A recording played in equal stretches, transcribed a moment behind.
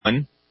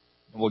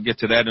We'll get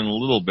to that in a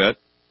little bit.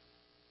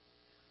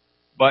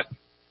 But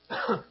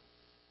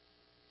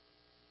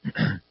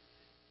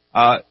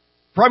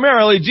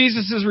primarily,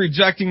 Jesus is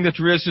rejecting the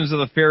traditions of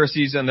the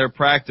Pharisees and their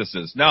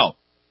practices. Now,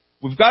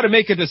 we've got to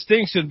make a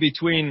distinction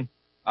between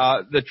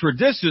the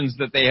traditions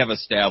that they have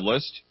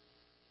established,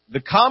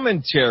 the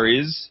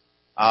commentaries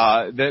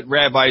that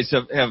rabbis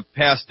have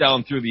passed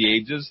down through the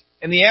ages,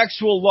 and the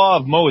actual law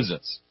of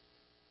Moses.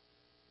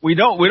 We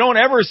don't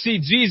ever see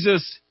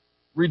Jesus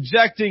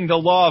rejecting the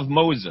law of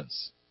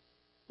Moses.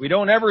 We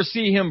don't ever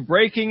see him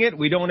breaking it.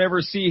 We don't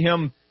ever see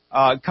him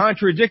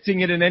contradicting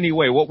it in any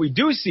way. What we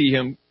do see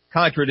him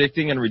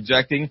contradicting and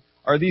rejecting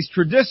are these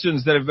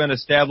traditions that have been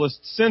established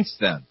since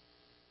then.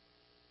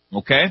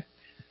 Okay?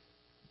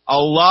 A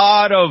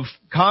lot of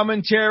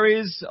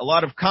commentaries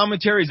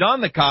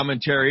on the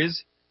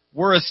commentaries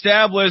were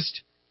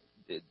established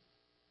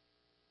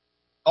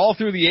all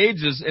through the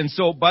ages, and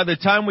so by the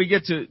time we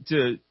get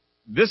to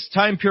this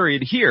time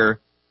period here,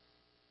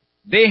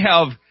 they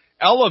have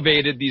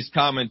elevated these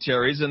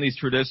commentaries and these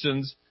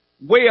traditions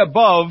way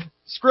above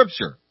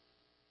Scripture.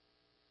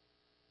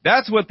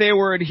 That's what they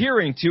were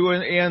adhering to,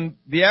 and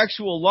the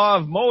actual law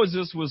of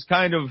Moses was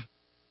kind of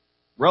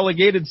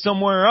relegated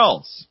somewhere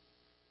else.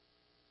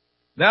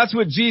 That's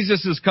what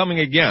Jesus is coming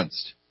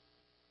against.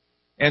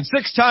 And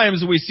 6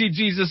 times we see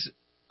Jesus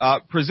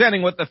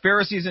presenting what the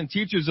Pharisees and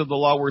teachers of the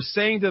law were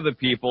saying to the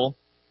people,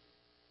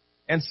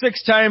 and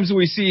 6 times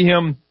we see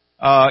him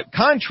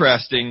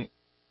contrasting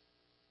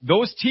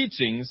those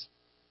teachings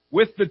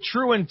with the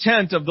true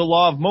intent of the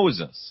law of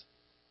Moses.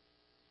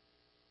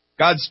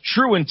 God's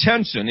true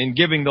intention in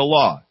giving the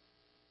law.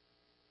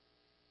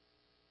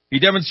 He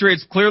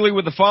demonstrates clearly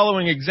with the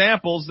following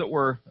examples that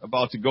we're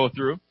about to go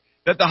through,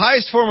 that the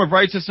highest form of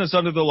righteousness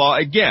under the law,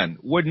 again,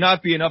 would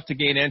not be enough to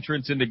gain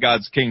entrance into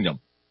God's kingdom.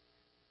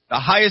 The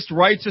highest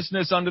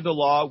righteousness under the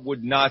law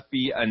would not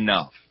be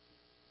enough.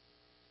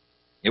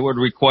 It would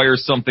require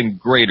something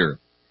greater.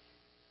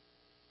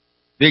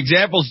 The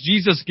examples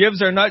Jesus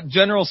gives are not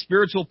general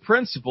spiritual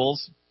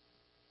principles,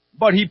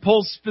 but he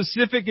pulls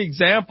specific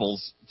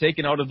examples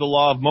taken out of the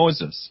law of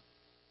Moses.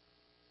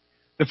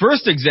 The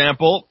first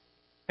example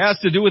has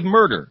to do with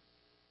murder.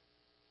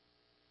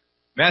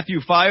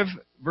 Matthew 5,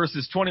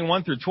 verses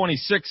 21 through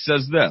 26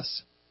 says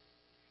this,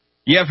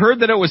 "Ye have heard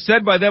that it was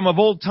said by them of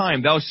old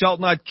time, Thou shalt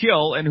not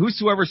kill, and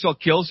whosoever shall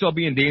kill shall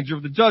be in danger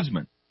of the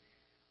judgment.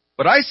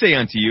 But I say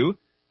unto you,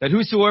 that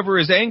whosoever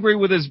is angry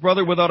with his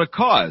brother without a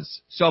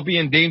cause shall be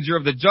in danger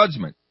of the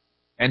judgment.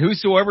 And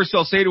whosoever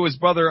shall say to his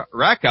brother,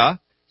 Raca,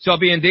 shall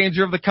be in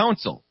danger of the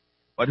council.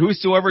 But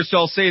whosoever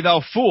shall say,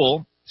 Thou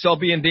fool, shall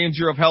be in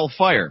danger of hell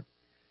fire.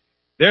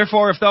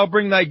 Therefore, if thou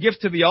bring thy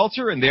gift to the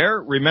altar, and there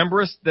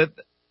rememberest that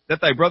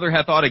thy brother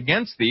hath aught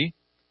against thee,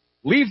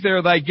 leave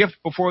there thy gift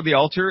before the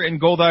altar, and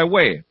go thy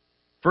way.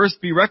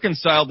 First be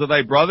reconciled to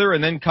thy brother,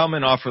 and then come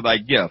and offer thy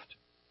gift.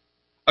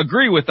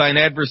 Agree with thine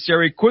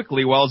adversary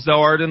quickly whilst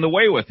thou art in the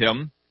way with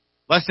him,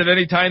 lest at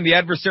any time the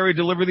adversary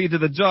deliver thee to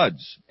the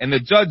judge, and the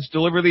judge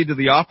deliver thee to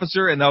the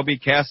officer, and thou be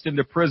cast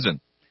into prison.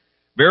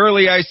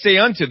 Verily I say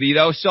unto thee,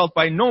 thou shalt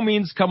by no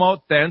means come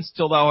out thence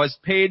till thou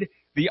hast paid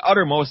the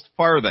uttermost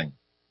farthing."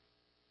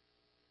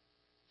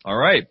 All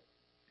right.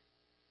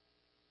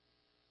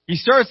 He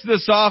starts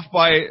this off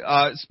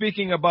by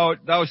speaking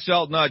about thou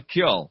shalt not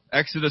kill.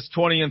 Exodus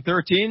 20 and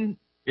 13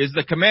 is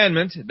the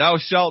commandment, thou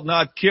shalt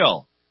not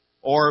kill.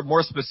 Or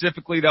more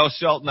specifically, thou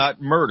shalt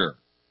not murder.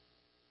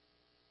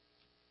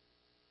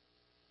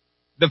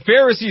 The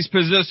Pharisees'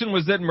 position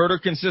was that murder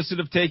consisted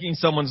of taking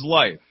someone's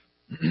life,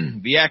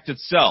 the act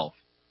itself.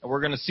 And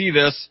we're going to see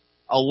this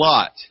a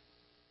lot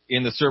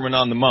in the Sermon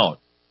on the Mount.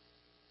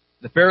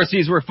 The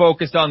Pharisees were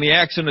focused on the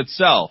action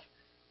itself.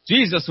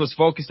 Jesus was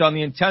focused on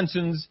the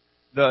intentions,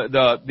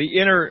 the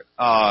inner,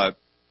 the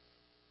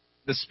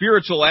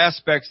spiritual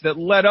aspects that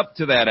led up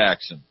to that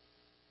action.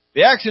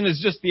 The action is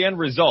just the end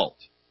result.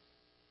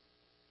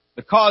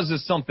 The cause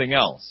is something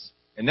else.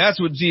 And that's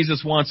what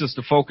Jesus wants us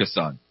to focus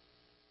on.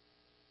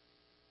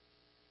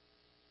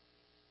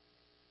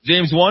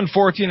 James 1,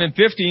 14 and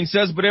 15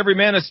 says, "But every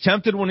man is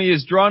tempted when he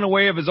is drawn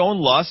away of his own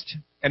lust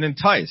and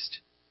enticed.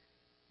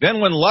 Then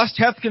when lust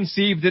hath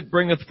conceived, it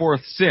bringeth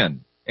forth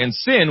sin. And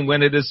sin,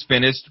 when it is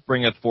finished,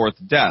 bringeth forth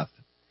death."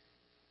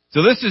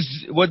 So this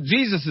is what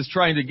Jesus is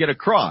trying to get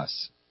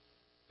across.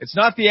 It's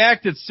not the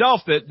act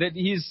itself that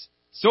he's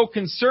so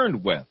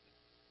concerned with.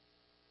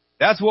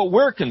 That's what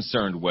we're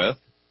concerned with.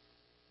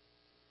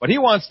 But he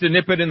wants to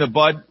nip it in the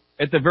bud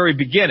at the very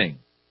beginning.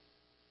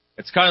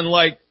 It's kind of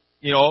like,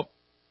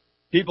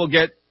 people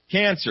get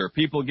cancer,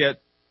 people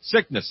get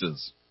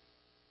sicknesses.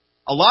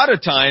 A lot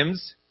of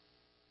times,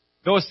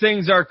 those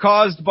things are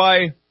caused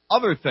by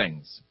other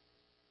things.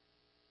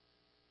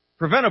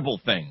 Preventable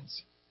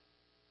things.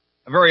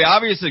 A very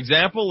obvious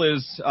example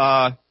is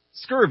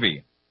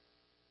scurvy.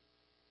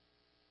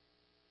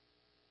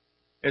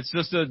 It's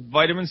just a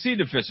vitamin C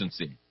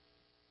deficiency.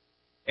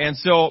 And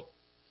so,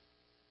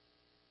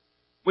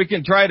 we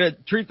can try to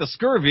treat the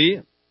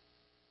scurvy.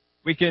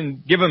 We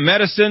can give a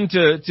medicine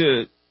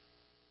to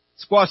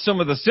squash some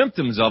of the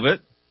symptoms of it.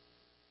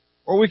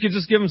 Or we could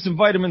just give them some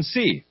vitamin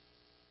C.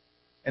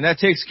 And that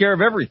takes care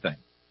of everything.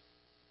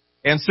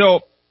 And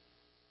so,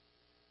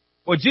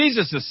 what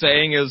Jesus is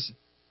saying is,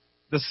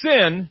 the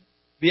sin,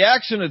 the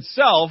action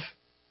itself,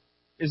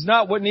 is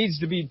not what needs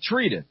to be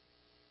treated.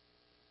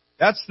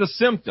 That's the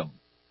symptom.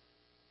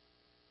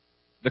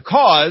 The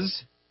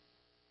cause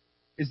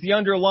is the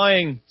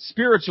underlying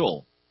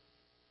spiritual,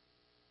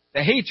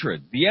 the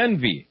hatred, the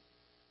envy,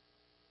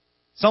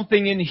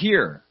 something in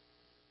here.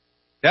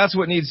 That's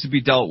what needs to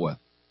be dealt with.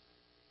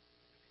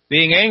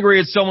 Being angry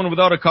at someone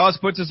without a cause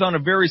puts us on a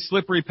very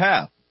slippery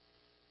path.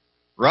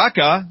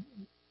 Raka,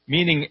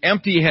 meaning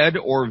empty head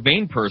or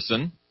vain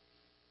person,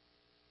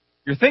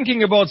 you're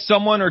thinking about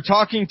someone or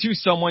talking to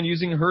someone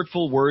using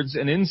hurtful words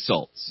and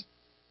insults.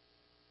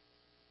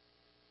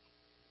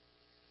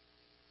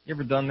 You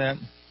ever done that?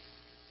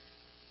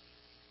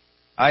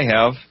 I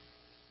have.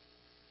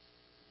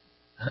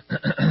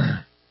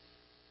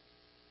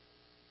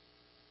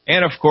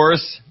 And of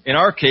course, in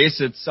our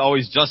case, it's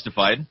always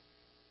justified.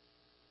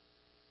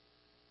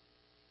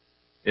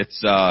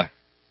 It's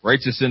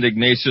righteous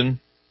indignation,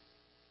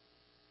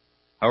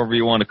 however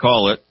you want to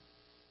call it.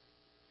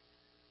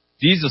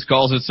 Jesus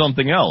calls it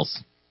something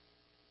else.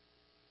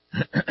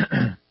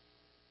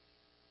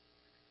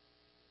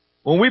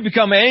 When we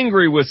become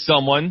angry with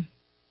someone,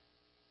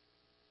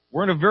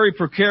 we're in a very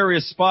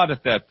precarious spot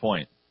at that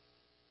point.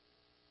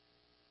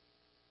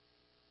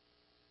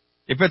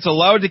 If it's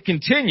allowed to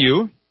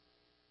continue,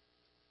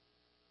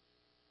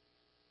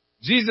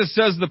 Jesus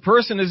says the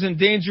person is in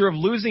danger of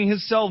losing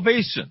his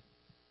salvation.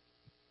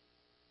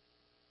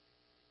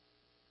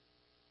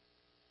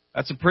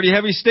 That's a pretty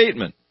heavy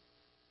statement.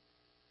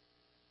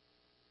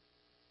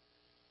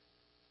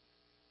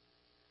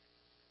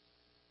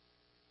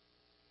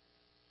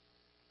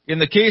 In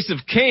the case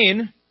of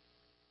Cain,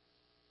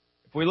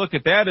 if we look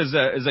at that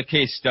as a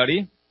case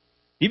study,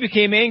 he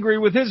became angry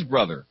with his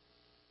brother.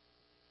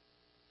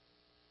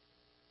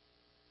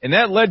 And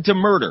that led to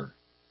murder.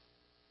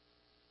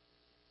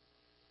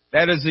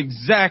 That is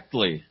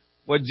exactly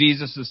what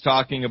Jesus is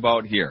talking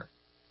about here.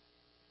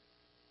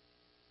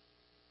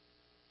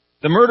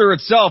 The murder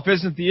itself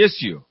isn't the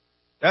issue.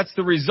 That's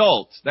the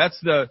result. That's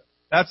the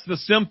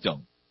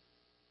symptom.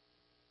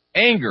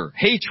 Anger,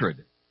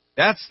 hatred,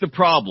 that's the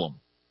problem.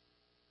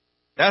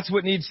 That's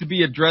what needs to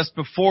be addressed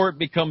before it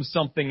becomes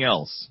something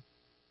else.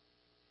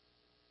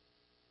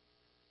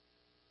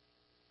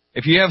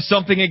 If you have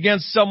something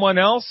against someone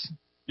else,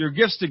 your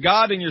gifts to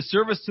God and your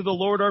service to the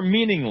Lord are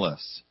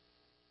meaningless.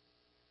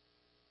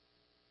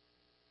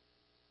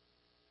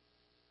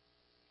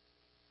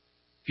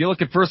 If you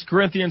look at 1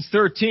 Corinthians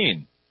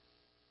 13,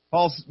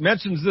 Paul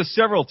mentions this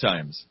several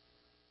times.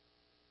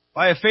 If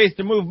I have faith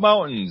to move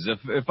mountains,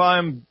 if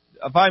I'm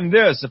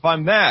this, if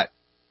I'm that,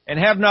 and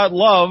have not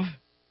love,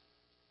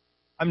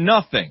 I'm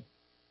nothing.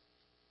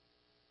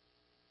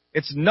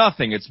 It's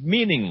nothing. It's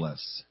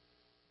meaningless.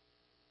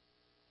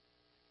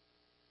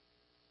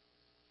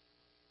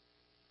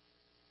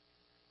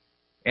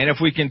 And if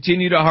we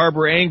continue to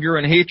harbor anger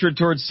and hatred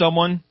towards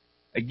someone,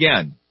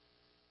 again,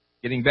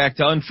 getting back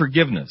to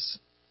unforgiveness,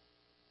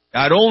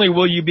 not only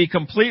will you be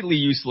completely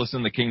useless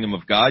in the kingdom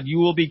of God, you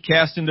will be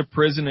cast into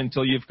prison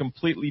until you've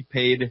completely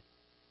paid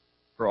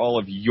for all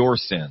of your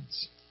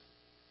sins.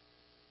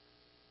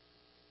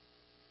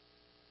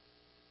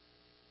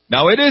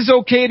 Now, it is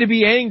okay to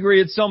be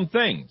angry at some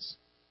things.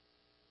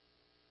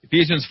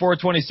 Ephesians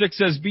 4:26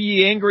 says, "Be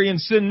ye angry and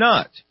sin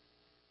not."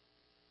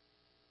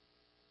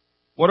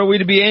 What are we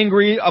to be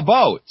angry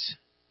about?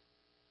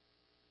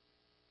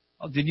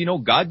 Well, did you know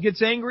God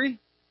gets angry?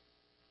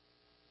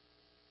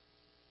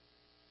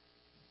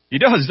 He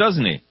does,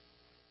 doesn't he?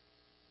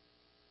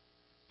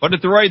 But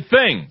at the right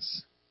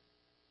things.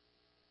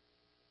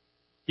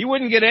 He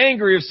wouldn't get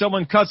angry if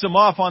someone cuts him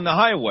off on the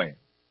highway.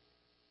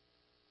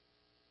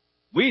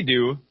 We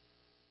do.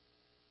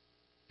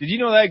 Did you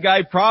know that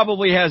guy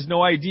probably has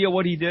no idea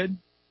what he did?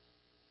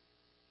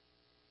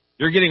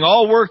 You're getting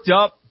all worked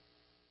up.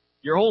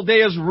 Your whole day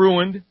is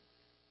ruined.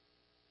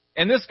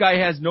 And this guy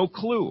has no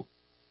clue.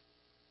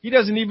 He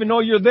doesn't even know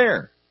you're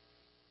there.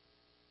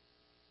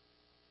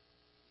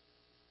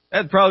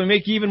 That'd probably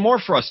make you even more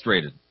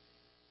frustrated.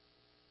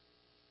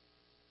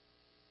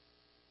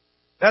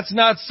 That's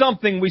not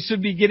something we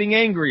should be getting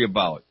angry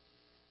about.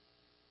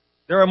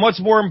 There are much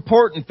more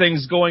important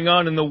things going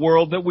on in the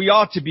world that we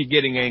ought to be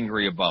getting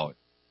angry about.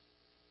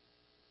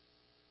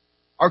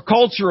 Our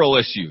cultural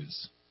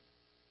issues.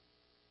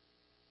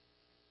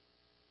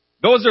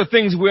 Those are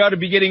things we ought to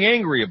be getting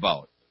angry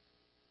about.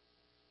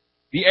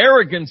 The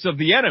arrogance of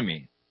the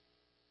enemy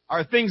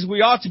are things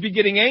we ought to be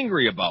getting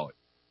angry about.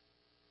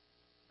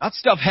 Not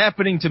stuff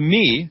happening to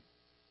me.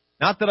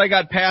 Not that I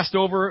got passed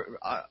over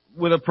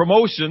with a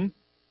promotion.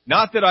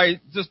 Not that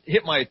I just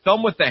hit my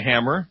thumb with the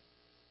hammer.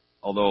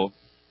 Although,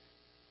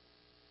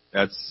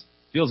 that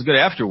feels good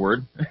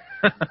afterward.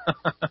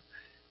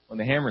 When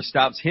the hammer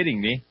stops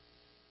hitting me.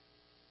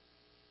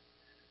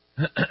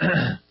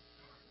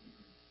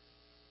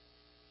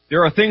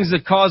 There are things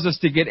that cause us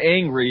to get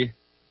angry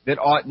that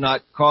ought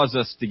not cause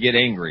us to get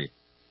angry.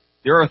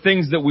 There are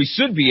things that we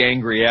should be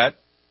angry at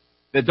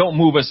that don't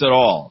move us at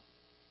all.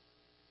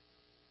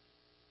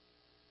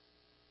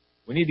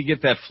 We need to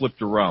get that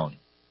flipped around.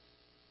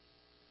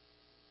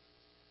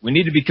 We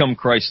need to become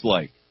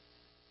Christ-like.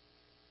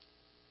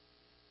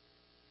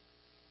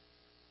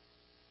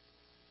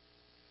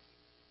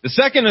 The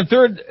second and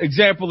third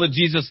example that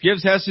Jesus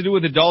gives has to do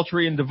with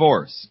adultery and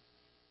divorce.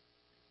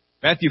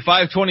 Matthew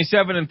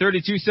 5:27 and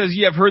 32 says,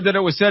 "Ye have heard that it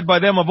was said by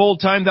them of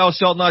old time, Thou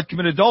shalt not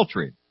commit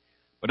adultery.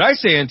 But I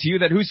say unto you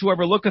that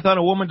whosoever looketh on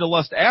a woman to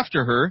lust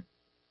after her,"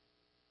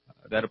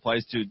 that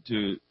applies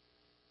to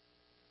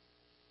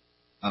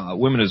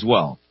women as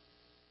well,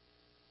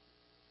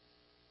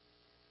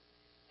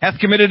 "hath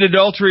committed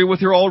adultery with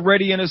her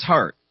already in his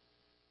heart.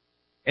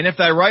 And if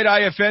thy right eye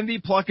offend thee,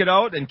 pluck it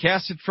out and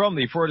cast it from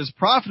thee, for it is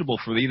profitable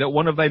for thee that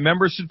one of thy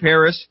members should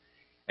perish,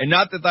 and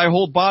not that thy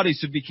whole body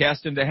should be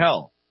cast into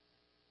hell.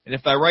 And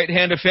if thy right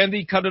hand offend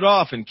thee, cut it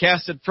off and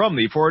cast it from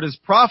thee, for it is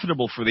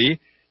profitable for thee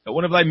that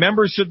one of thy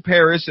members should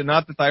perish, and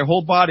not that thy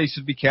whole body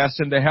should be cast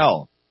into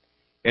hell.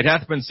 It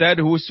hath been said,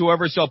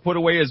 Whosoever shall put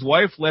away his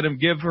wife, let him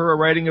give her a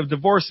writing of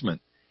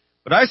divorcement.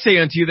 But I say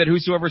unto you that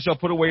whosoever shall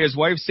put away his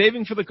wife,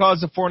 saving for the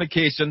cause of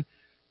fornication,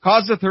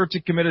 causeth her to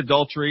commit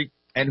adultery,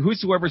 and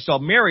whosoever shall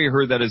marry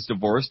her that is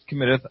divorced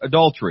committeth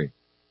adultery."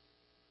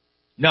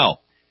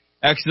 Now,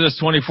 Exodus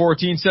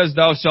 20:14 says,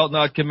 "Thou shalt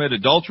not commit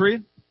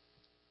adultery."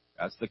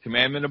 That's the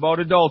commandment about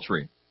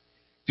adultery.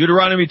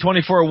 Deuteronomy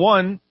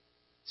 24:1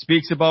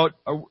 speaks about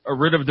a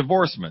writ of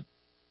divorcement.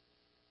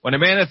 "When a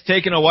man hath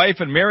taken a wife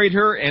and married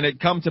her, and it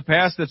come to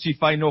pass that she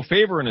find no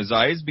favor in his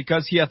eyes,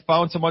 because he hath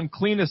found some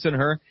uncleanness in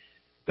her,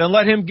 then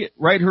let him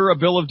write her a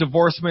bill of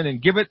divorcement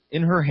and give it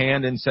in her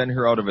hand and send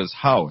her out of his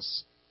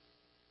house."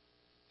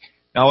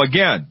 Now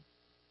again,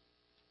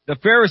 the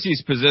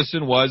Pharisees'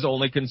 position was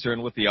only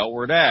concerned with the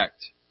outward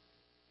act,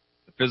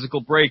 the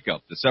physical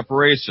breakup, the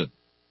separation.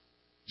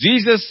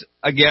 Jesus,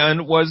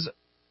 again, was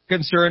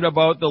concerned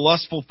about the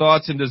lustful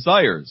thoughts and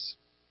desires.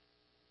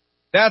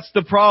 That's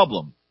the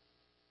problem.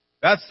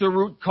 That's the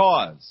root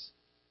cause.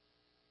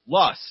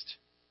 Lust.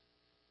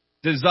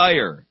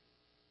 Desire.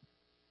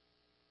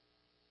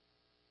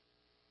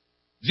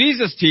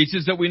 Jesus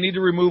teaches that we need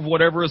to remove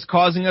whatever is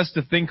causing us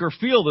to think or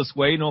feel this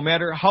way, no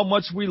matter how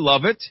much we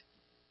love it,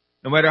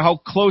 no matter how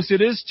close it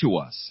is to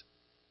us.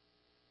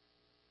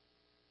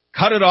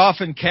 Cut it off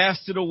and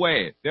cast it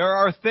away. There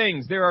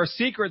are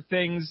secret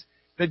things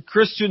that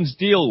Christians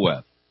deal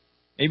with.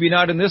 Maybe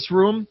not in this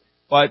room,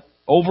 but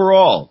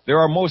overall, there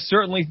are most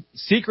certainly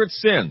secret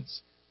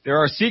sins. There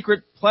are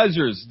secret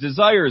pleasures,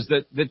 desires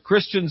that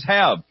Christians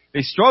have,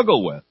 they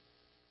struggle with.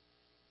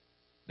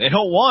 They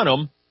don't want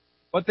them,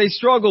 but they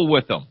struggle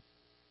with them.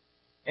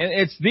 And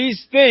it's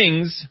these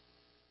things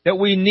that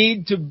we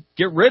need to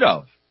get rid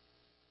of,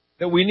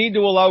 that we need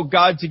to allow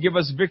God to give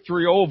us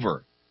victory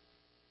over.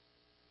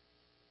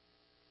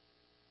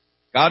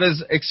 God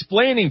is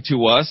explaining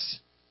to us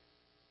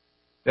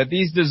that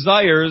these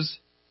desires,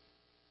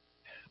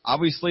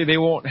 obviously they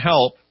won't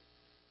help,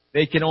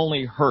 they can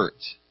only hurt.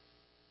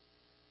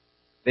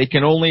 They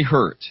can only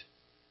hurt.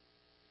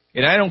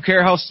 And I don't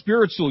care how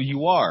spiritual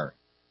you are.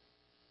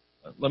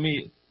 Let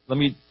me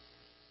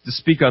to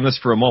speak on this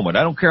for a moment.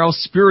 I don't care how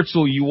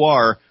spiritual you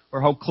are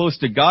or how close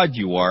to God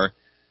you are.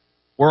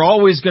 We're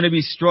always going to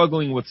be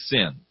struggling with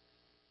sin.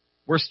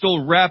 We're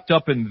still wrapped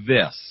up in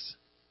this.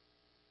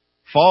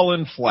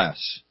 Fallen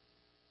flesh.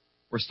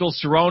 We're still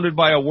surrounded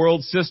by a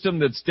world system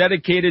that's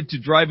dedicated to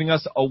driving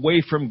us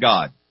away from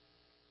God.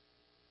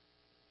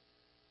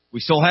 We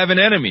still have an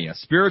enemy, a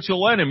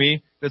spiritual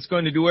enemy, that's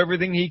going to do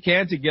everything he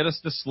can to get us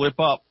to slip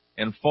up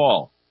and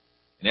fall.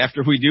 And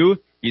after we do,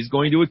 he's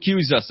going to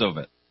accuse us of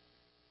it.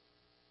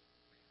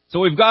 So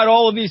we've got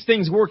all of these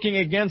things working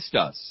against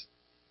us.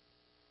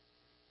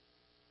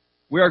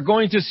 We are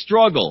going to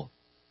struggle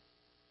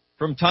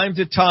from time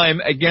to time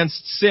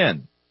against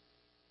sin.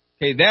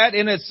 Okay, that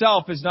in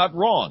itself is not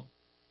wrong.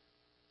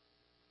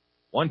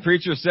 One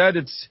preacher said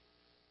it's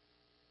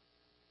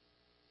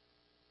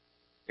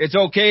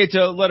okay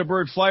to let a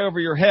bird fly over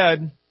your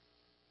head,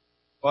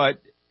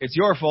 but it's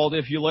your fault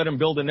if you let him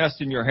build a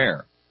nest in your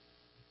hair.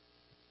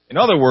 In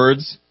other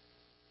words,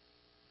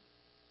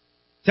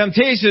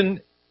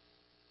 temptation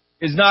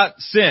is not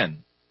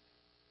sin.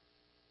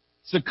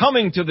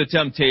 Succumbing to the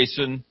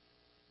temptation,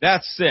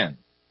 that's sin.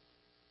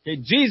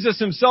 Okay, Jesus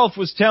himself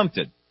was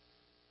tempted,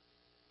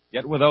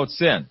 yet without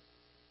sin.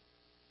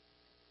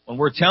 When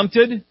we're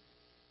tempted,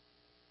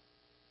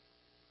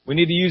 we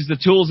need to use the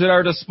tools at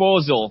our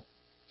disposal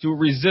to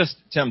resist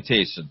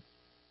temptation.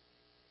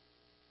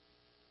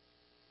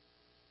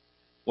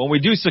 When we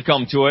do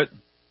succumb to it,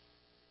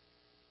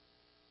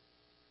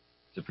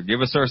 to forgive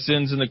us our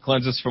sins and to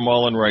cleanse us from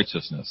all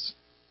unrighteousness.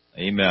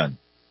 Amen.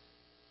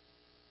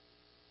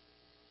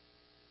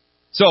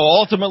 So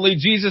ultimately,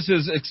 Jesus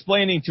is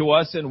explaining to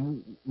us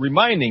and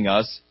reminding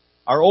us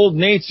our old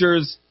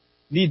natures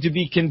need to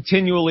be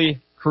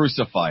continually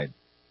crucified.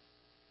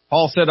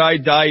 Paul said, I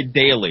die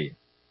daily.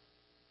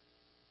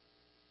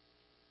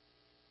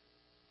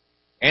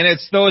 And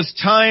it's those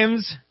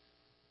times,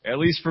 at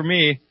least for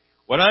me,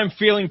 when I'm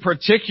feeling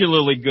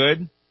particularly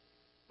good,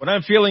 when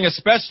I'm feeling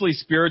especially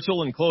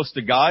spiritual and close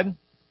to God,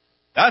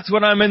 that's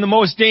when I'm in the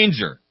most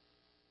danger.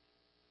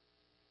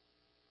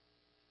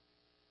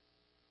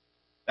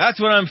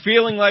 That's when I'm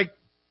feeling like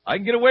I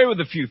can get away with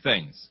a few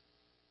things.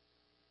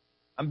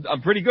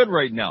 I'm pretty good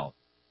right now.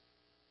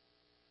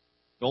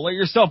 Don't let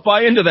yourself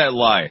buy into that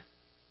lie.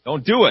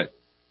 Don't do it.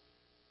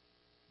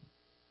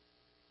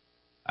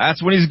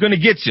 That's when he's going to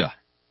get you.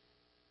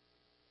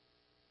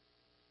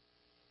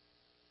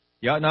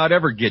 He ought not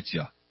ever get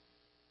you.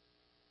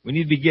 We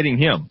need to be getting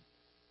him.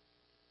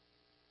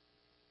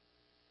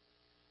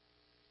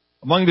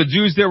 Among the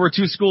Jews, there were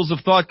two schools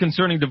of thought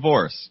concerning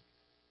divorce.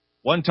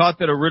 One taught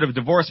that a writ of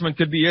divorcement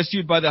could be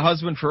issued by the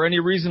husband for any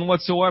reason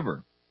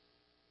whatsoever.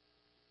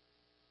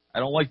 I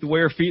don't like the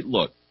way her feet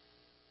look.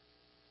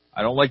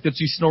 I don't like that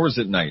she snores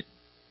at night.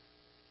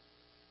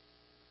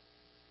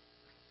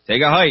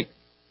 Take a hike.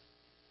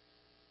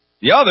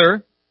 The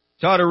other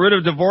taught a writ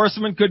of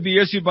divorcement could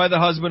be issued by the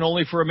husband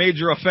only for a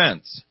major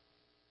offense.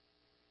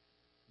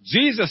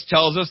 Jesus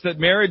tells us that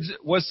marriage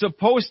was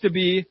supposed to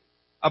be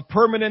a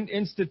permanent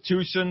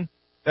institution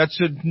that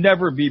should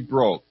never be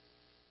broke.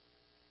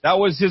 That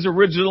was his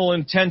original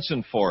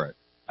intention for it.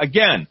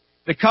 Again,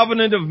 the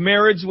covenant of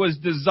marriage was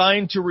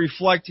designed to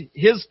reflect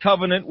his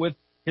covenant with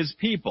his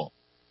people.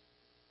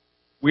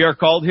 We are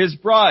called his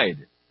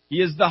bride.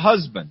 He is the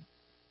husband.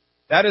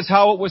 That is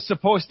how it was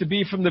supposed to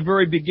be from the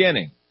very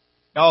beginning.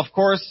 Now, of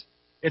course,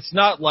 it's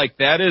not like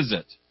that, is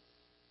it?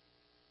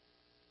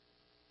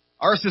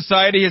 Our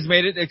society has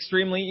made it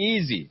extremely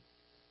easy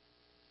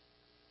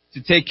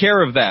to take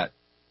care of that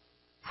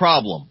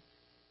problem,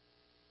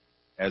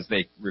 as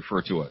they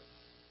refer to it.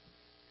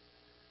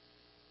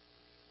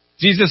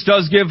 Jesus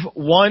does give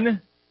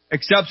one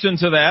exception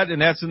to that,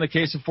 and that's in the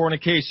case of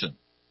fornication.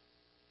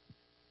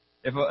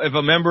 If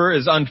a member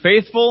is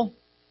unfaithful,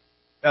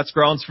 that's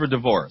grounds for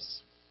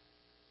divorce,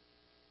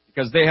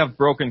 because they have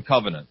broken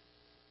covenant.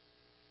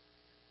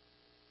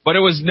 But it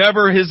was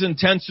never his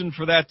intention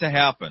for that to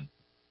happen.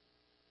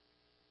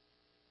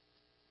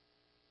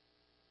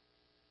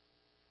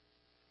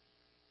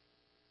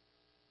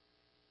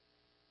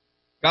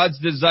 God's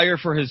desire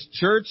for his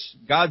church,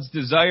 God's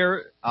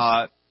desire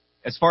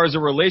as far as a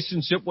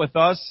relationship with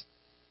us,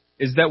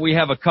 is that we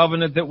have a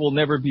covenant that will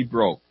never be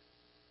broke.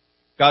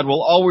 God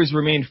will always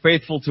remain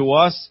faithful to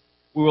us.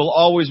 We will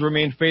always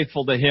remain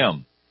faithful to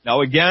him.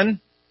 Now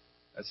again,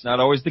 that's not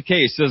always the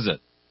case, is it?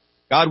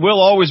 God will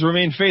always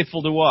remain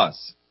faithful to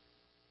us.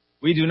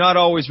 We do not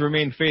always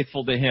remain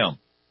faithful to him.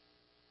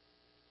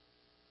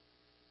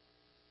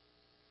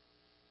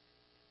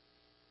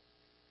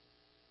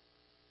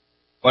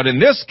 But in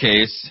this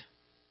case,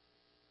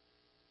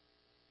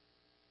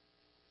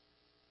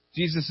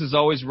 Jesus is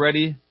always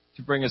ready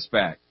to bring us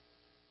back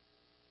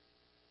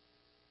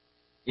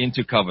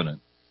into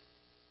covenant.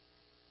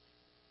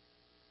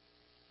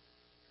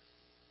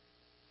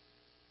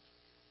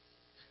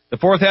 The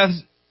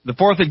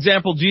fourth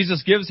example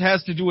Jesus gives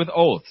has to do with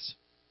oaths.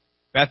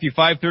 Matthew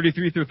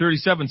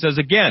 5:33-37 says,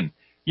 "Again,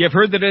 ye have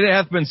heard that it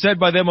hath been said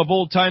by them of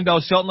old time, Thou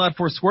shalt not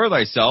forswear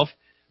thyself,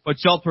 but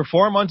shalt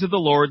perform unto the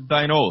Lord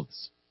thine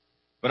oaths.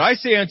 But I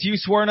say unto you,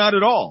 swear not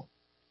at all,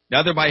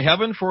 neither by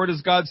heaven, for it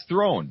is God's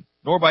throne,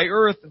 nor by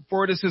earth,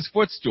 for it is his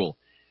footstool,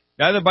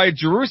 neither by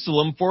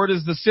Jerusalem, for it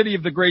is the city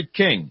of the great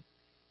king.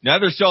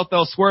 Neither shalt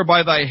thou swear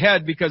by thy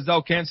head, because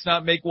thou canst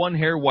not make one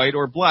hair white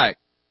or black."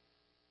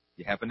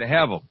 You happen to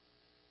have them.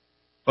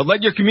 "But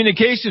let your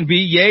communication be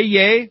yea,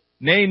 yea,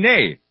 nay,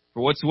 nay,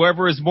 for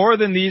whatsoever is more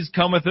than these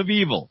cometh of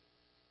evil."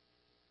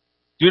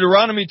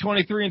 Deuteronomy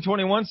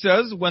 23:21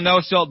 says, "When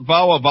thou shalt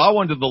vow a vow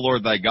unto the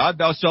Lord thy God,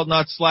 thou shalt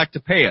not slack to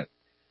pay it.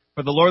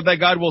 For the Lord thy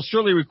God will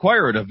surely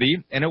require it of thee,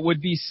 and it would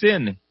be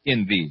sin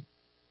in thee."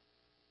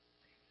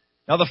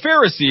 Now the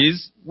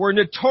Pharisees were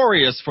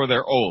notorious for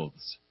their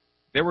oaths.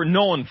 They were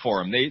known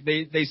for them.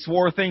 They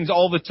swore things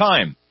all the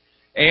time.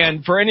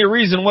 And for any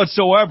reason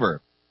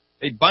whatsoever,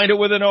 they'd bind it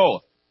with an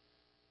oath.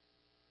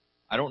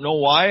 I don't know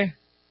why.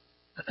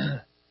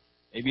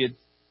 Maybe it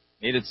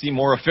made it seem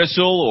more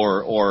official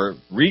or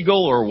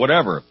regal or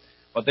whatever.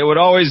 But they would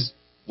always,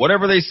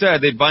 whatever they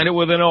said, they'd bind it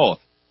with an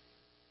oath.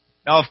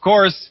 Now, of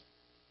course,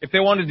 if they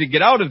wanted to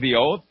get out of the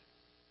oath,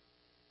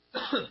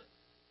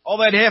 all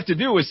they'd have to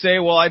do is say,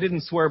 "Well, I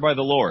didn't swear by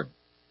the Lord."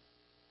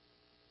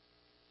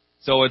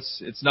 So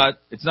it's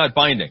not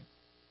binding.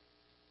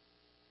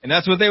 And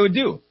that's what they would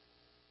do.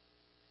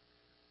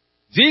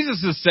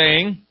 Jesus is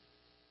saying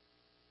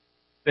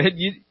that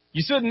you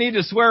shouldn't need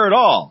to swear at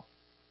all.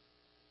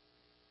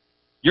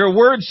 Your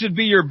word should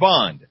be your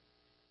bond.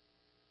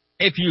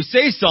 If you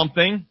say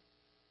something,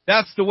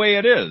 that's the way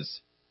it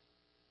is.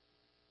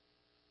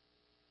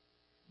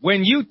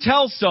 When you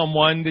tell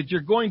someone that you're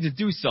going to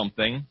do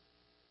something,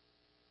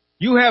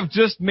 you have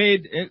just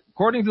made,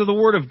 according to the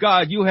Word of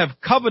God, you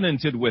have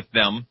covenanted with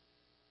them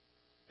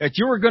that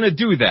you are going to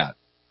do that.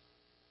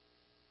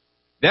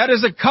 That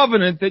is a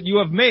covenant that you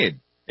have made.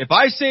 If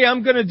I say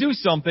I'm going to do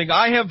something,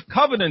 I have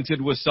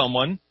covenanted with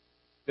someone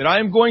that I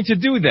am going to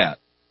do that.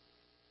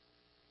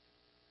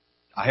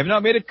 I have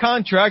not made a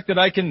contract that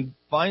I can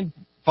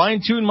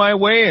fine-tune my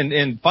way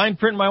and fine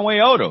print my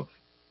way out of.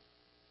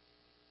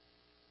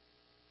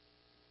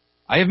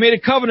 I have made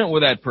a covenant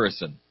with that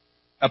person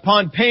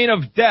upon pain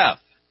of death.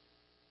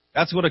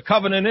 That's what a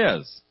covenant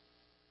is.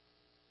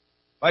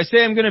 If I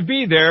say I'm going to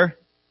be there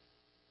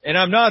and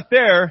I'm not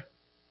there,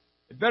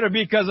 it better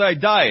be because I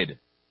died.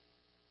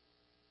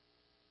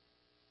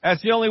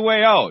 That's the only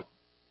way out.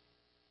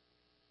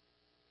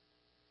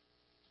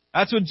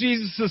 That's what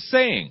Jesus is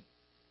saying.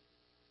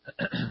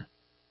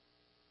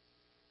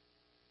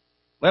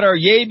 Let our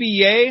yea be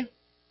yea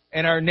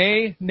and our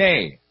nay,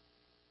 nay.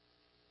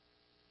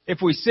 If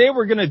we say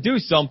we're going to do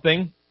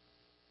something,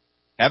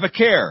 have a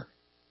care.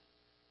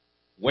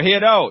 Weigh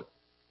it out.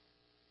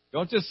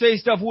 Don't just say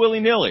stuff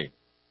willy-nilly.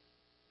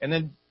 And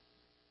then,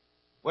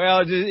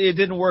 well, it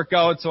didn't work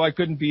out, so I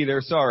couldn't be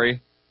there,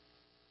 sorry.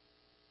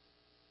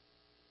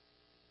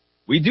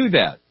 We do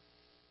that.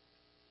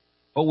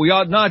 But we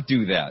ought not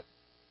do that.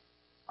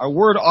 Our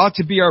word ought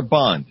to be our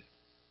bond.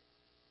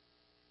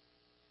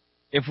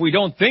 If we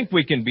don't think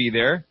we can be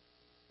there,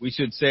 we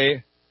should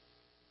say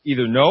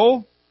either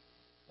no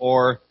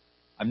or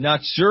I'm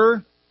not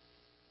sure.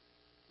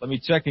 Let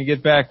me check and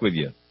get back with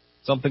you.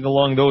 Something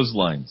along those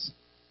lines.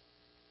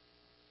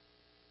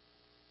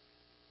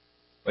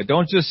 But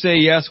don't just say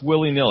yes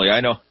willy-nilly.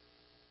 I know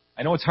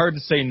it's hard to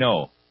say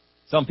no.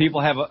 Some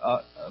people have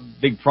a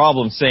big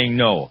problem saying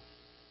no.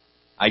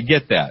 I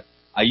get that.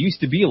 I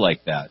used to be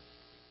like that.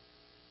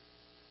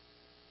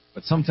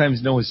 But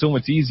sometimes no is so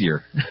much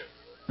easier.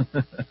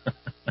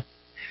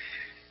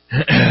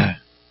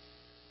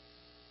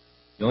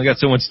 You only got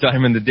so much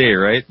time in the day,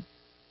 right?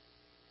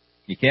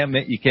 You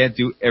can't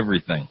do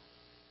everything.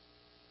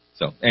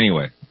 So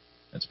anyway,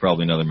 that's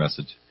probably another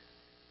message.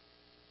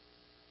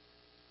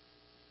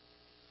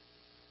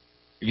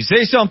 If you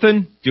say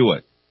something, do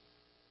it.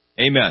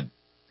 Amen.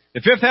 The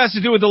fifth has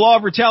to do with the law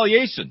of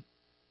retaliation.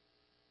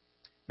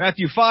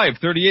 Matthew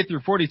 5:38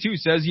 through 42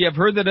 says, Ye have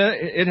heard that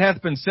it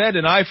hath been said,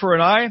 an eye for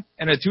an eye,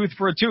 and a tooth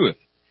for a tooth.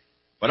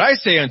 But I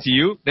say unto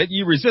you, that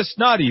ye resist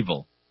not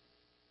evil.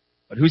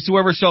 But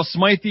whosoever shall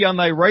smite thee on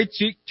thy right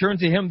cheek, turn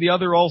to him the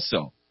other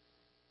also.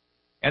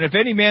 And if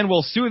any man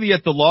will sue thee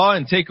at the law,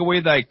 and take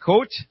away thy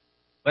coat,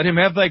 let him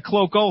have thy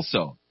cloak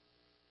also.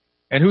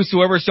 And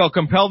whosoever shall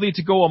compel thee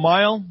to go a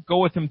mile, go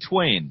with him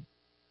twain.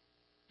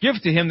 Give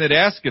to him that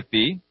asketh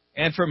thee,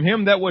 and from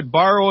him that would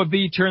borrow of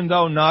thee, turn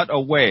thou not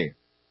away.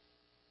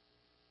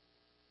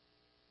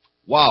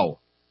 Wow.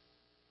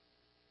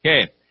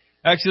 Okay.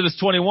 Exodus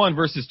 21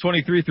 verses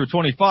 23 through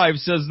 25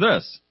 says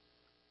this.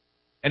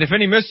 And if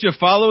any mischief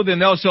follow, then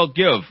thou shalt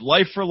give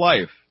life for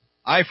life,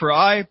 eye for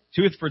eye,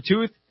 tooth for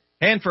tooth,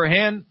 hand for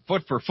hand,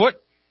 foot for foot,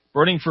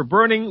 burning for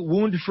burning,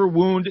 wound for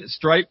wound,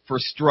 stripe for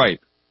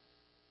stripe.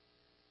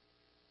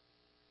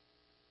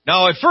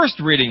 Now, at first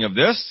reading of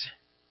this,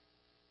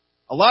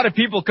 a lot of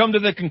people come to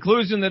the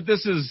conclusion that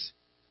this is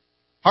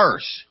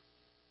harsh.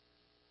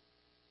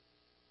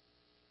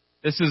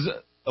 This is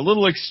a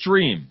little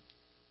extreme.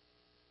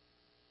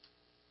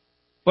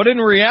 But in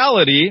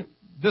reality,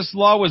 this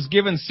law was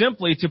given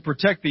simply to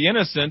protect the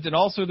innocent and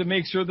also to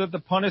make sure that the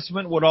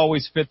punishment would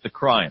always fit the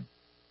crime.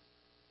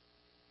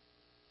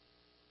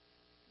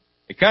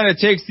 It kind of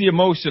takes the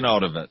emotion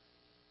out of it.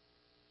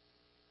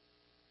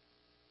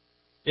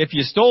 If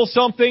you stole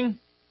something,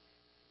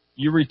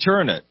 you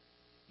return it.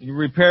 You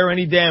repair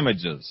any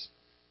damages.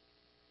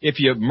 If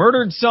you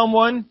murdered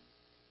someone,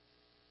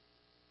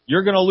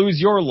 you're going to lose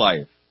your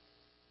life.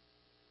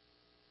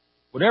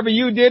 Whatever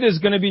you did is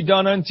going to be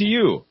done unto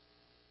you.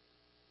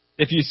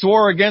 If you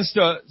swore against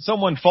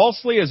someone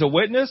falsely as a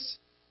witness,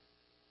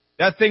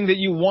 that thing that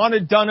you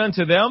wanted done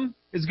unto them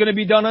is going to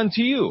be done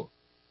unto you.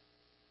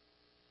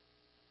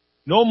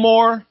 No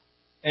more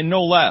and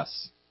no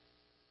less.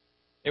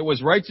 It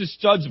was righteous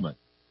judgment.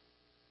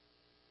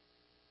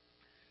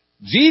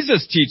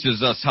 Jesus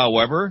teaches us,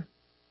 however,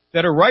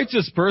 that a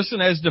righteous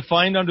person, as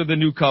defined under the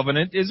new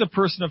covenant, is a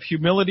person of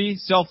humility,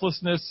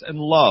 selflessness, and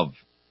love.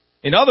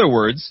 In other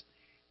words,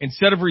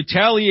 instead of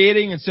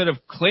retaliating, instead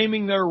of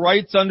claiming their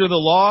rights under the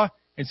law,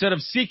 instead of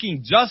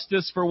seeking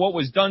justice for what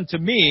was done to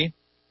me,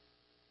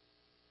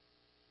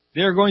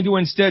 they are going to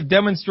instead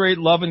demonstrate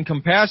love and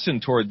compassion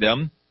toward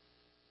them.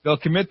 They'll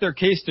commit their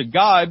case to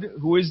God,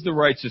 who is the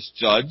righteous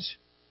judge,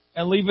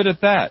 and leave it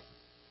at that.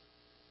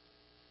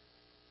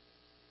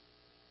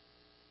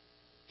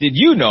 Did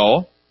you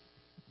know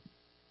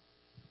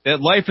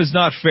that life is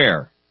not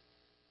fair?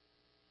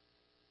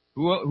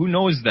 Who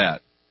knows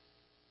that?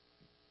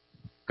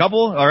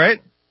 Couple? All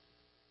right.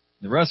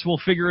 The rest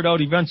will figure it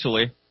out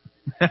eventually.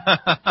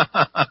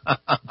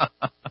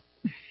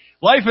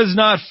 Life is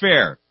not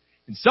fair.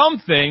 In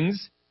some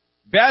things,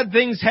 bad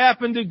things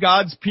happen to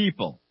God's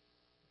people.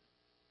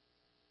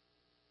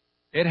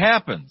 It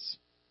happens.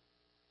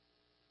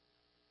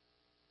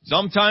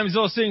 Sometimes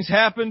those things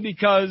happen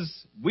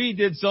because we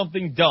did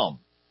something dumb.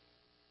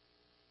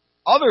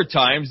 Other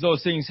times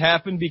those things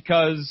happen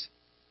because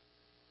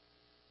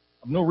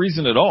of no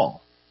reason at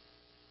all.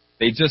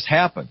 They just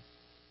happen.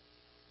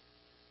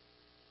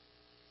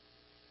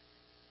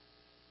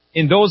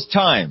 In those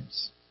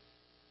times,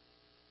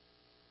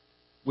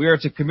 we are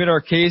to commit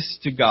our case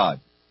to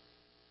God.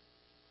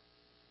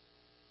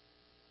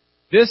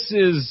 This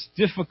is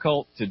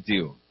difficult to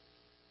do.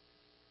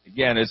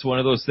 Again, it's one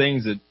of those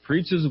things that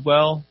preaches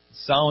well,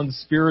 sounds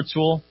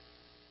spiritual,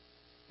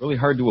 really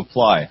hard to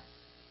apply.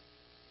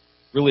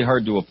 Really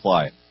hard to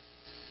apply.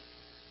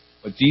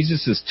 But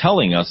Jesus is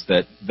telling us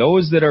that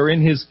those that are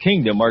in His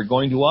kingdom are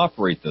going to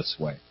operate this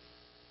way.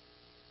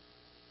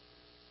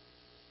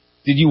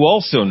 Did you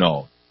also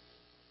know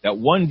that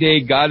one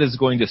day God is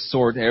going to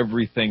sort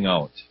everything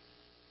out?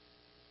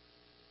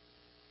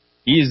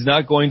 He is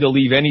not going to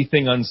leave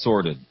anything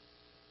unsorted.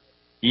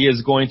 He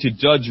is going to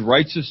judge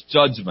righteous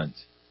judgment,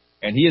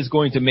 and He is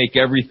going to make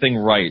everything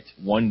right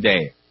one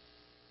day.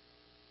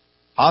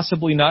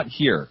 Possibly not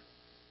here.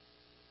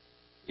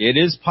 It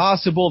is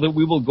possible that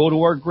we will go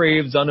to our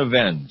graves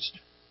unavenged.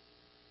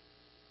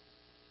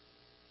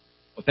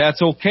 But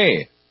that's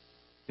okay,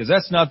 because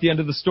that's not the end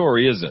of the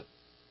story, is it?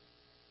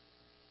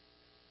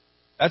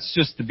 That's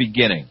just the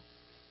beginning.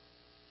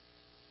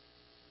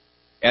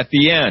 At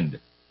the end,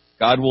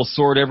 God will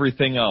sort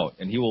everything out,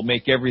 and He will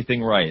make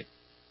everything right.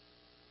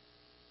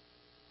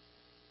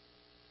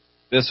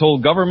 This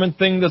whole government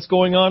thing that's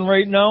going on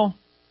right now,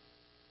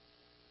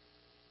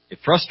 it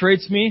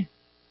frustrates me.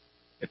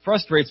 It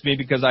frustrates me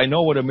because I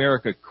know what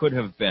America could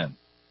have been.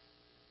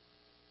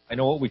 I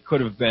know what we could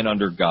have been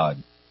under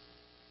God.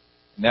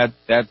 And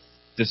that's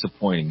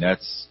disappointing. That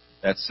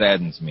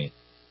saddens me.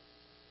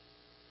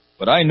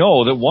 But I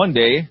know that one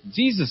day,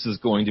 Jesus is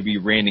going to be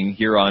reigning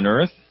here on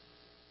earth.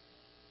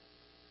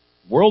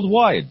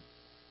 Worldwide.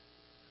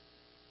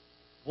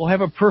 We'll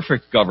have a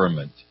perfect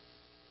government.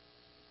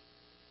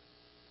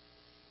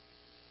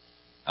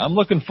 I'm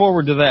looking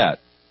forward to that.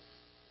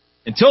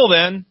 Until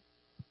then,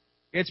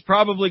 it's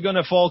probably going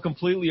to fall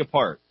completely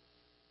apart.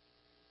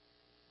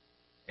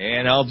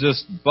 And I'll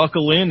just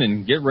buckle in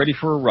and get ready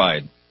for a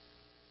ride.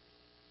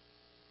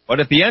 But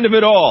at the end of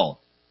it all,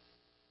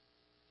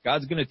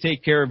 God's going to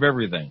take care of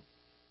everything.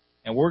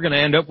 And we're going to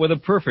end up with a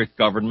perfect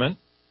government,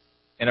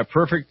 and a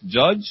perfect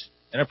judge,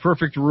 and a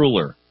perfect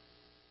ruler.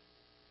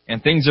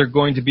 And things are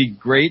going to be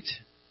great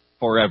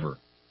forever.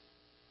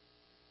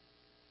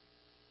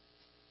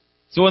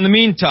 So in the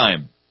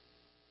meantime,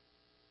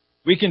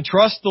 we can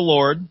trust the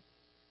Lord,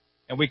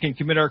 and we can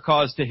commit our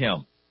cause to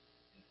Him.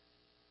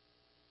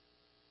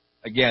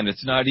 Again,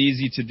 it's not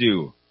easy to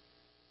do.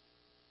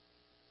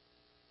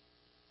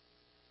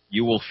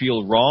 You will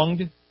feel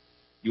wronged.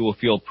 You will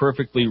feel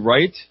perfectly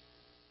right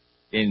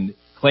in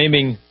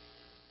claiming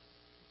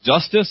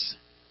justice.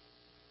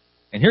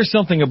 And here's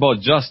something about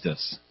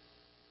justice.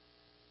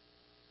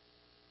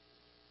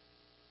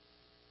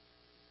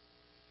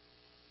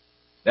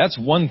 That's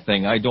one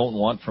thing I don't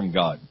want from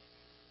God.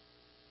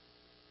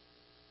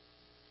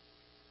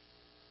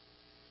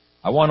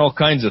 I want all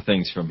kinds of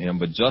things from Him,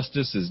 but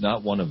justice is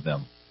not one of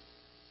them.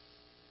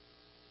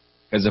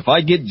 Because if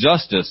I get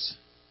justice,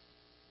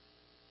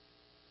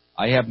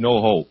 I have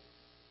no hope.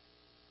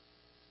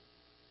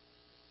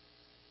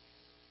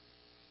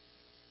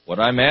 What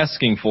I'm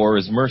asking for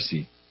is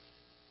mercy,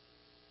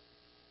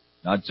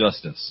 not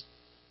justice.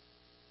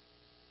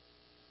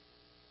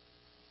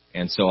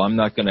 And so I'm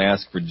not going to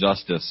ask for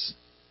justice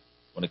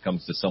when it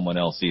comes to someone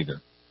else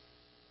either.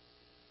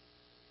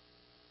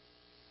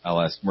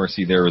 I'll ask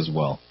mercy there as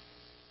well.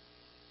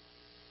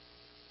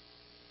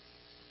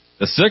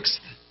 The sixth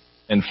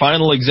and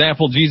final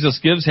example Jesus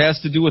gives has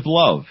to do with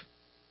love.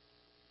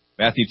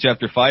 Matthew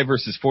chapter 5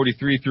 verses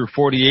 43 through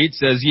 48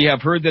 says, Ye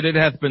have heard that it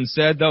hath been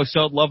said, Thou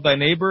shalt love thy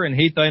neighbor and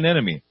hate thine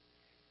enemy.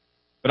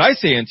 But I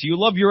say unto you,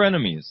 love your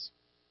enemies.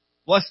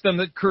 Bless them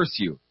that curse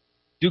you.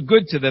 Do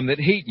good to them that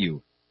hate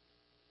you.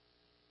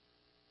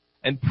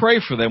 And pray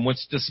for them which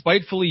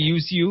despitefully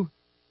use you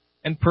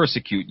and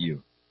persecute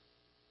you,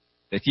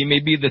 that ye may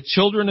be the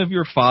children of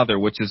your Father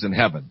which is in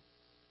heaven.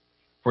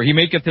 For He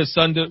maketh His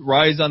sun to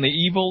rise on the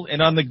evil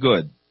and on the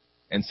good,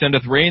 and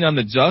sendeth rain on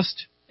the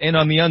just and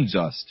on the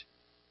unjust.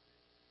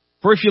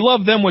 For if ye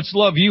love them which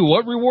love you,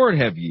 what reward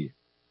have ye?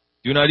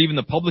 Do not even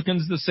the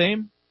publicans the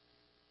same?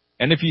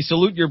 And if ye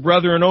salute your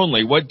brethren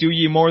only, what do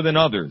ye more than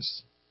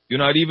others? Do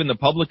not even the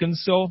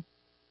publicans so?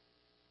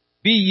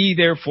 Be ye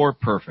therefore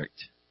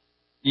perfect,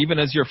 even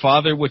as your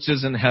Father which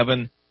is in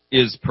heaven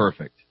is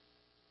perfect.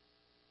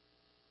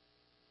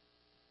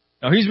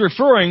 Now He's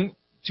referring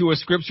to a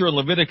scripture in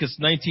Leviticus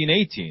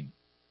 19:18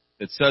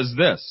 that says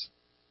this,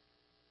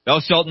 Thou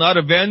shalt not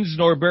avenge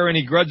nor bear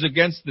any grudge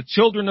against the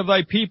children of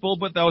thy people,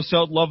 but thou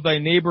shalt love thy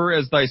neighbor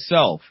as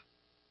thyself.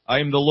 I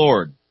am the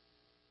Lord.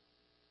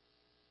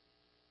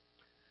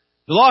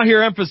 The law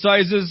here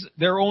emphasizes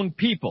their own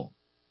people.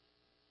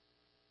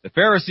 The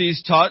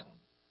Pharisees taught,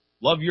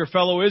 love your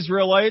fellow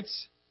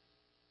Israelites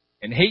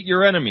and hate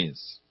your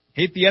enemies.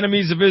 Hate the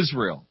enemies of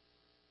Israel.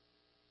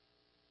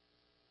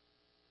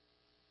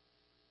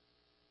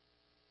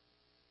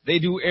 They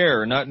do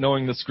err, not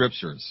knowing the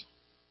Scriptures.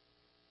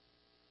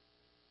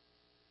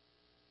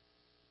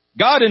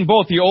 God in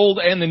both the Old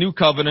and the New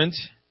Covenant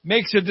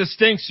makes a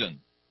distinction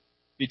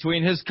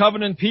between His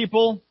covenant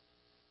people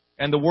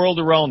and the world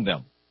around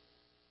them.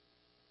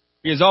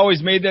 He has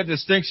always made that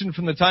distinction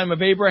from the time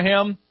of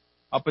Abraham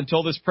up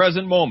until this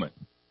present moment.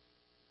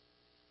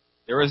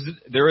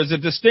 There is a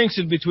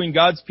distinction between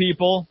God's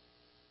people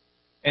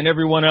and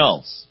everyone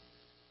else.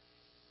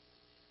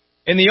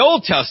 In the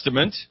Old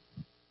Testament,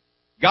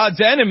 God's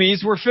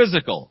enemies were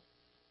physical.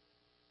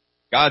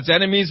 God's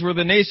enemies were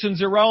the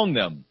nations around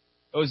them.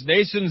 Those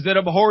nations that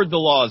abhorred the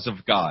laws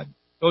of God.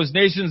 Those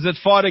nations that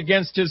fought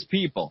against His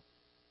people.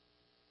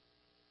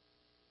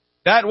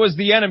 That was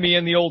the enemy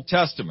in the Old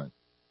Testament.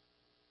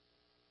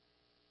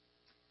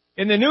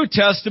 In the New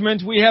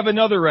Testament, we have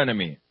another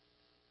enemy.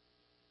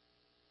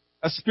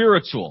 A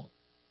spiritual.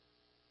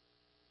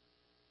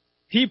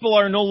 People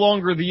are no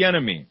longer the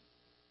enemy.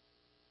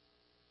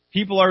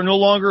 People are no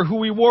longer who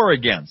we war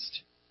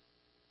against.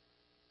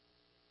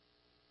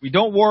 We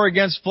don't war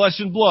against flesh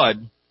and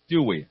blood,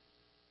 do we?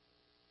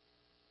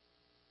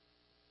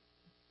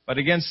 But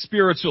against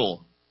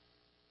spiritual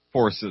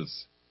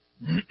forces.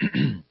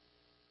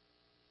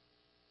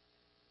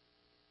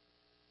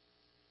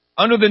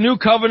 Under the new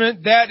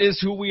covenant, that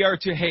is who we are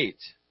to hate.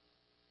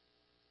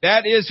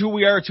 That is who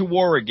we are to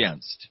war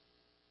against.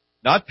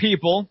 Not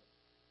people.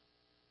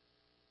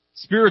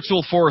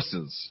 Spiritual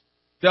forces.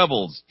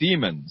 Devils,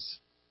 demons.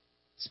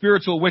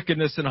 Spiritual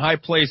wickedness in high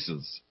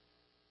places.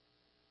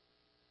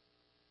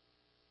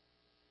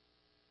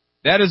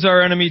 That is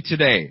our enemy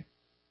today.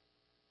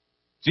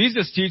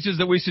 Jesus teaches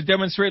that we should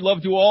demonstrate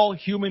love to all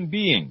human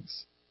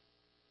beings.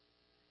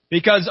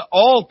 Because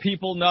all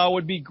people now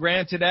would be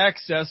granted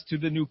access to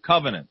the new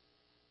covenant.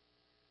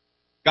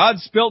 God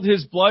spilt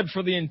His blood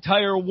for the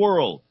entire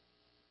world.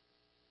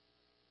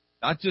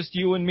 Not just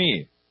you and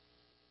me.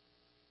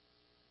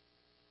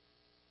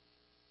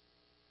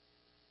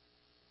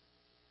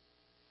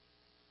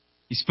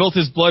 He spilt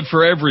His blood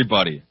for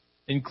everybody,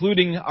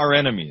 including our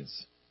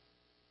enemies.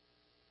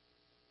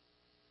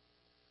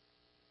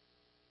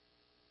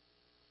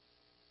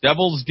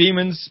 Devils,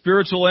 demons,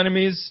 spiritual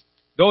enemies,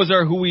 those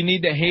are who we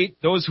need to hate.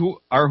 Those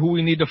are who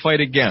we need to fight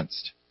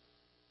against.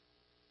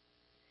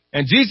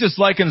 And Jesus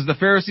likens the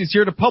Pharisees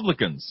here to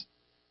publicans,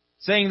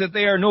 saying that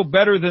they are no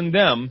better than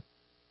them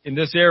in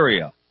this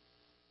area.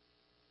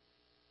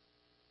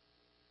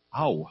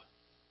 Ow.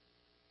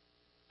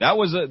 That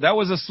was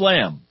a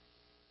slam.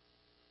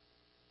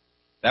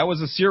 That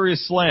was a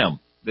serious slam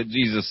that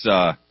Jesus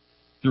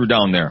threw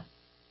down there.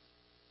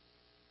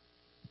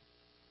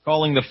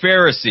 Calling the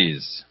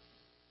Pharisees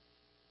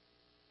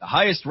the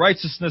highest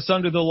righteousness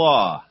under the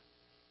law,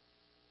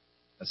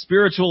 the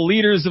spiritual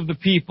leaders of the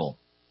people,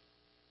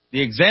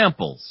 the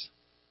examples,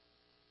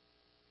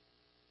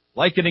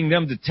 likening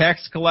them to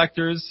tax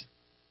collectors,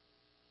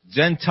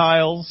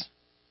 Gentiles.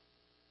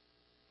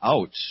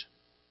 Ouch.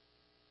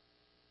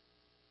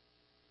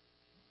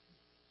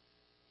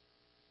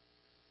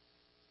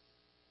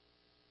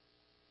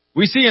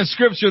 We see in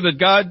Scripture that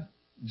God,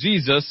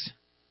 Jesus,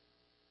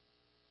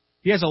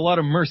 He has a lot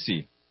of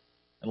mercy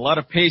and a lot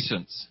of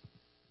patience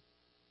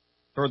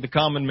toward the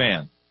common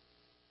man.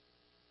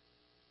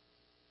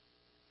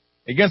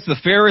 Against the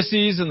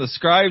Pharisees and the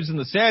scribes and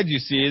the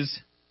Sadducees,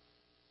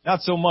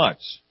 not so much.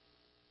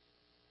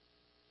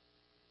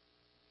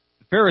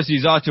 The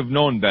Pharisees ought to have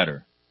known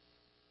better.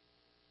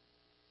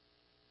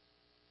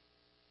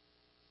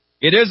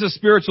 It is a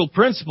spiritual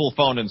principle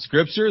found in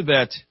Scripture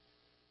that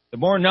the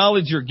more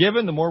knowledge you're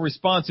given, the more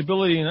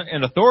responsibility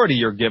and authority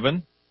you're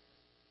given,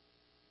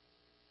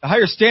 the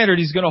higher standard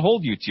He's going to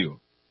hold you to.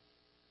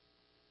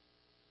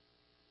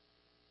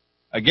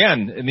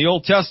 Again, in the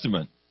Old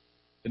Testament,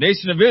 the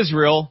nation of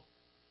Israel,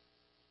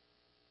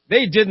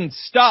 they didn't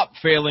stop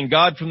failing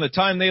God from the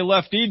time they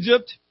left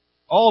Egypt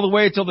all the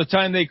way till the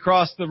time they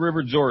crossed the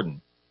River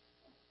Jordan.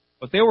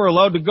 But they were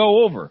allowed to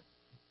go over.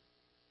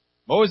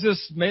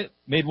 Moses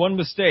made one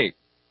mistake,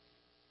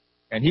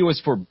 and he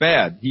was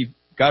forbade.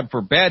 God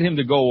forbade him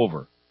to go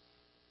over.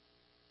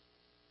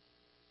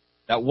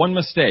 That one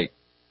mistake.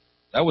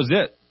 That was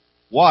it.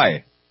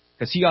 Why?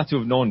 Because he ought to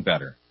have known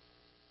better.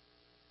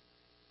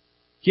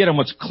 He had a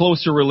much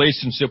closer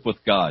relationship with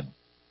God.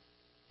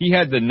 He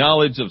had the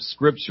knowledge of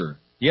Scripture.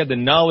 He had the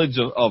knowledge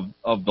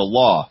of the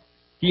law.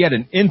 He had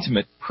an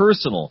intimate,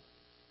 personal,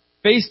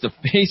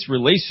 face-to-face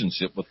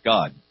relationship with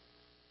God.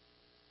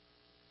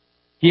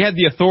 He had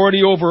the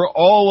authority over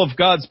all of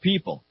God's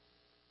people.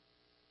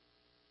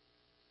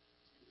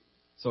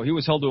 So he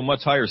was held to a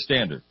much higher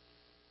standard.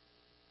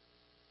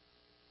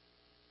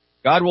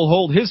 God will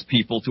hold His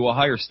people to a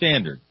higher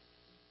standard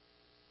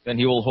than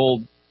He will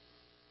hold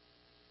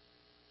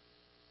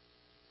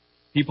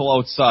people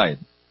outside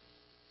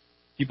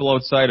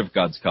of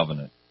God's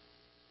covenant.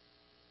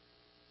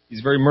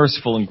 He's very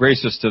merciful and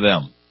gracious to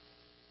them.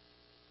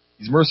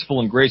 He's merciful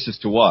and gracious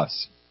to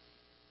us.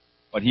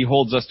 But He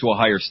holds us to a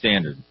higher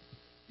standard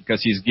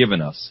because He's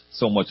given us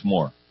so much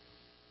more.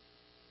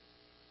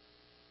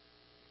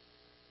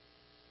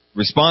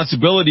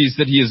 Responsibilities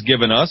that He has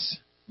given us,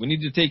 we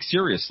need to take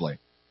seriously.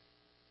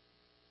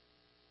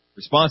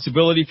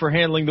 Responsibility for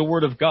handling the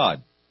Word of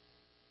God.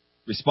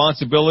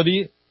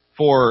 Responsibility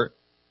for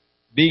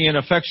being an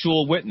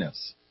effectual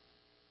witness.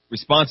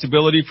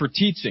 Responsibility for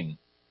teaching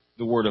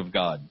the Word of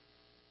God.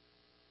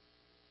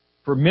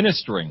 For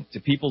ministering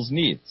to people's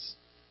needs.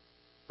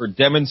 For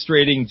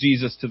demonstrating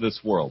Jesus to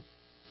this world.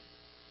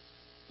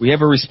 We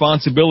have a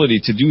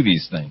responsibility to do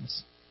these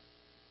things.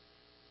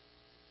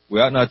 We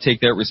ought not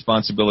take that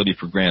responsibility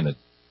for granted.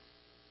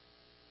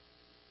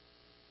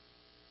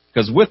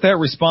 Because with that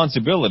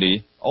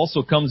responsibility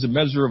also comes a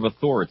measure of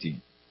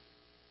authority.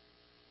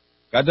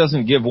 God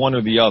doesn't give one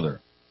or the other.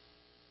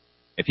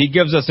 If He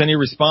gives us any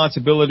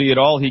responsibility at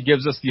all, He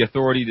gives us the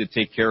authority to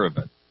take care of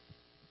it.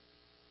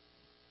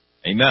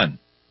 Amen.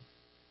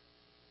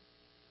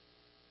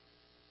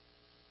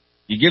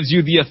 He gives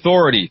you the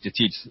authority to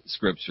teach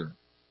Scripture.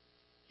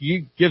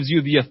 He gives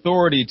you the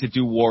authority to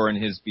do war in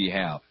His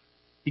behalf.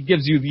 He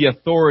gives you the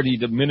authority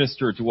to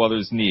minister to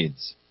others'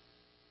 needs.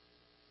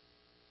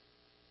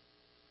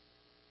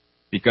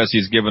 Because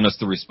He's given us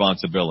the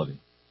responsibility.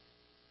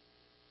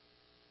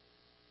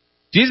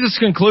 Jesus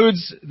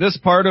concludes this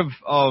part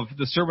of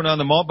the Sermon on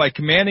the Mount by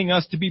commanding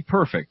us to be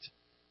perfect,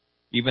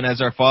 even as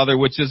our Father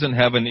which is in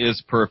heaven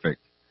is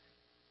perfect.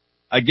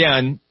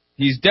 Again,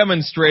 He's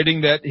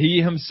demonstrating that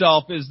He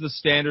Himself is the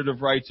standard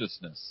of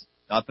righteousness.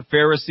 Not the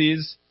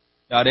Pharisees,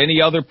 not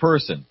any other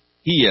person.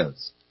 He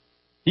is.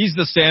 He's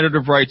the standard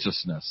of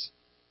righteousness.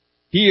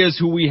 He is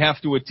who we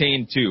have to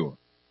attain to.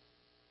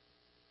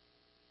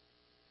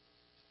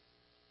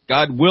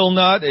 God will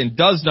not and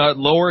does not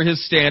lower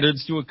His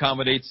standards to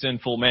accommodate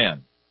sinful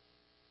man.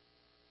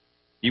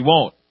 He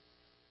won't.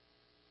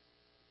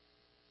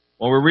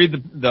 When we read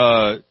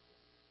the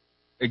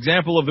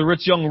example of the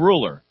rich young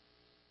ruler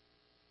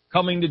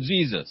coming to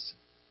Jesus,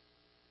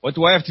 what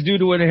do I have to do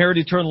to inherit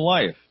eternal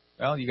life?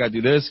 Well, you got to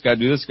do this, got to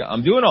do this.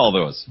 I'm doing all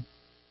those.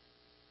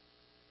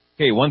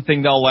 Okay, one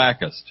thing thou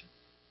lackest.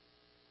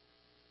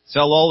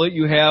 Sell all that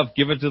you have,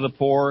 give it to the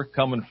poor,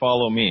 come and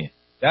follow me.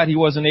 That he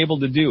wasn't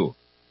able to do.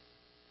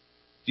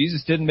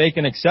 Jesus didn't make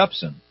an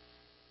exception.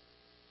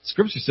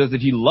 Scripture says that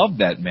He loved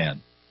that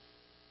man.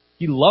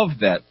 He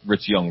loved that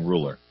rich young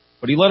ruler.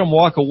 But He let him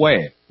walk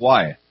away.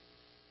 Why?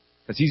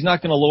 Because He's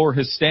not going to lower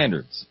His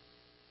standards.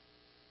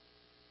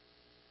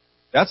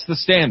 That's the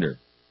standard.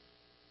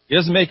 He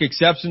doesn't make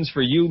exceptions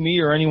for you, me,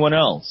 or anyone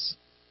else.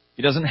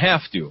 He doesn't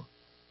have to.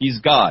 He's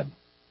God.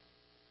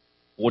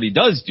 What He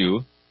does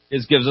do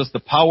is gives us the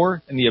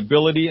power and the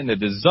ability and the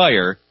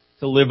desire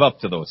to live up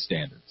to those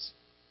standards.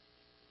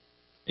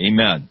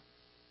 Amen.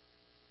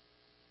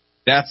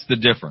 That's the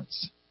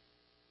difference.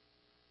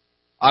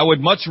 I would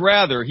much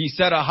rather He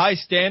set a high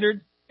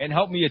standard and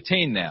help me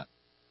attain that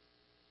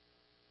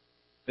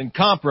than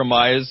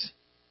compromise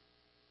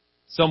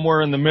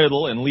somewhere in the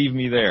middle and leave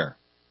me there.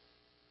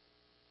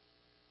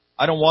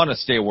 I don't want to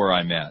stay where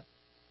I'm at.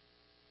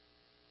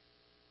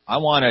 I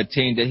want to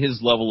attain to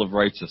His level of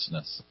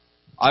righteousness.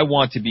 I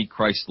want to be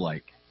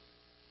Christ-like.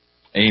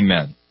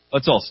 Amen.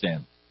 Let's all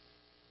stand.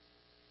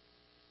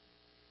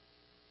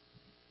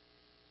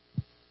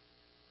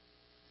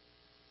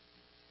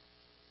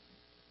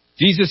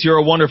 Jesus, You're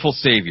a wonderful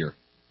Savior.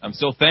 I'm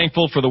so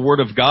thankful for the Word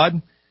of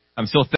God. I'm so thankful